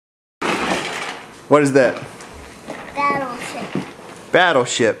What is that? Battleship.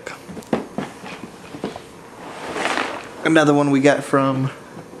 Battleship. Another one we got from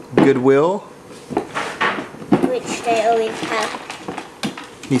Goodwill. Which they always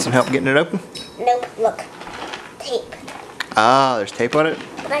have. Need some help getting it open? Nope, look. Tape. Ah, there's tape on it?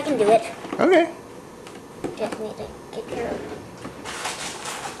 But I can do it. Okay. Just need to get your...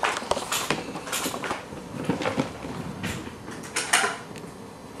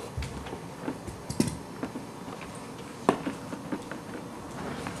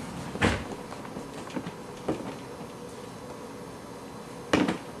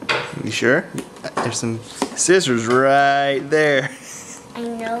 You sure? There's some scissors right there. I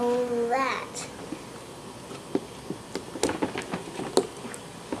know that.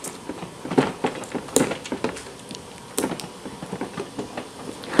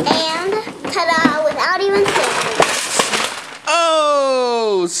 And ta-da, without even thinking.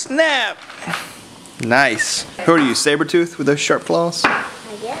 Oh, snap! Nice. Who are you, Sabretooth with those sharp claws? I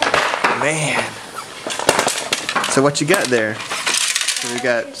guess. Man. So what you got there?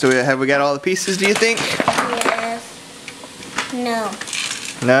 Have we got all the pieces, do you think? Yes. No.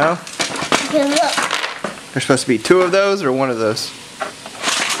 No? Because look. There's supposed to be 2 of those or 1 of those?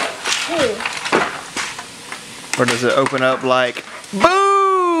 2. Or does it open up like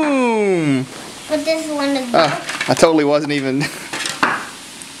boom? But this one is I totally wasn't even.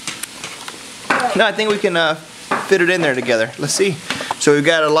 No, I think we can fit it in there together. Let's see. So we've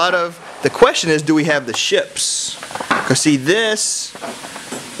got a lot of. The question is, do we have the ships? Because see this,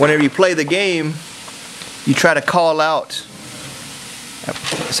 whenever you play the game, you try to call out.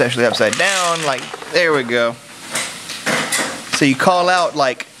 It's actually upside down. Like there we go. So you call out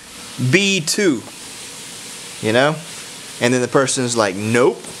like B2, you know, and then the person's like,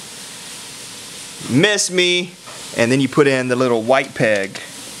 nope. Miss me, and then you put in the little white peg.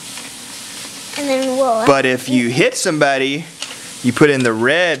 And then what? But if you hit somebody, you put in the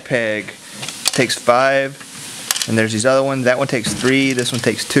red peg. Takes 5, and there's these other ones. That one takes 3. This one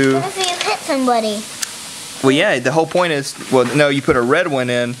takes 2. What if you hit somebody? Well, yeah. The whole point is, well, no, you put a red one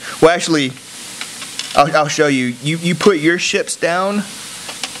in. Well, actually, I'll show you. You put your ships down,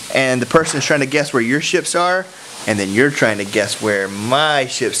 and the person is trying to guess where your ships are. And then you're trying to guess where my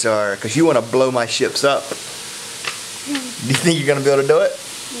ships are, because you want to blow my ships up. Do you think you're going to be able to do it?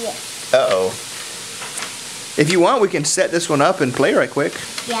 Yes. Uh-oh. If you want, we can set this one up and play right quick.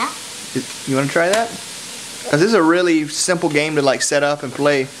 Yeah. You want to try that? Because this is a really simple game to like set up and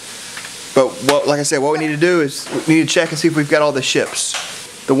play. But like I said, what we need to do is we need to check and see if we've got all the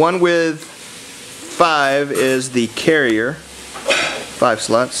ships. The one with 5 is the carrier, 5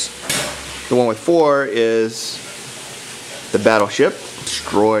 slots. The one with 4 is the battleship,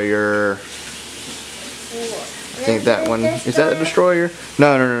 destroyer. I think that one, is that a destroyer?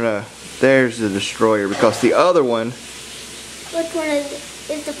 No. There's the destroyer, because the other one. Which one is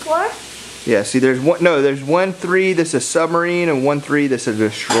the 4? Yeah, see there's one, no, there's 1-3 that's a submarine and 1-3 that's a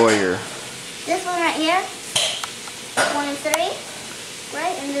destroyer. This one right here? 1 and 3?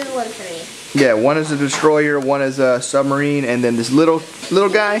 Right? And this 1-3. Yeah, one is a destroyer, one is a submarine, and then this little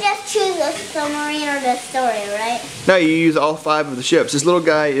guy. You just choose a submarine or the destroyer, right? No, you use all 5 of the ships. This little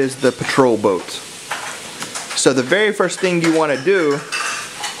guy is the patrol boat. So the very first thing you want to do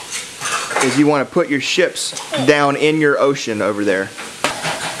is you want to put your ships down in your ocean over there.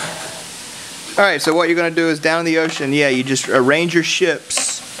 Alright, so what you're going to do is down in the ocean, yeah, you just arrange your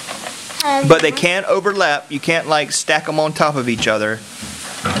ships, but they can't overlap. You can't like stack them on top of each other,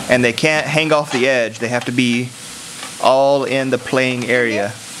 and they can't hang off the edge. They have to be all in the playing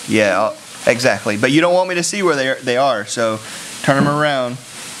area. Yeah, exactly. But you don't want me to see where they are, so turn them around.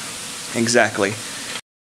 Exactly.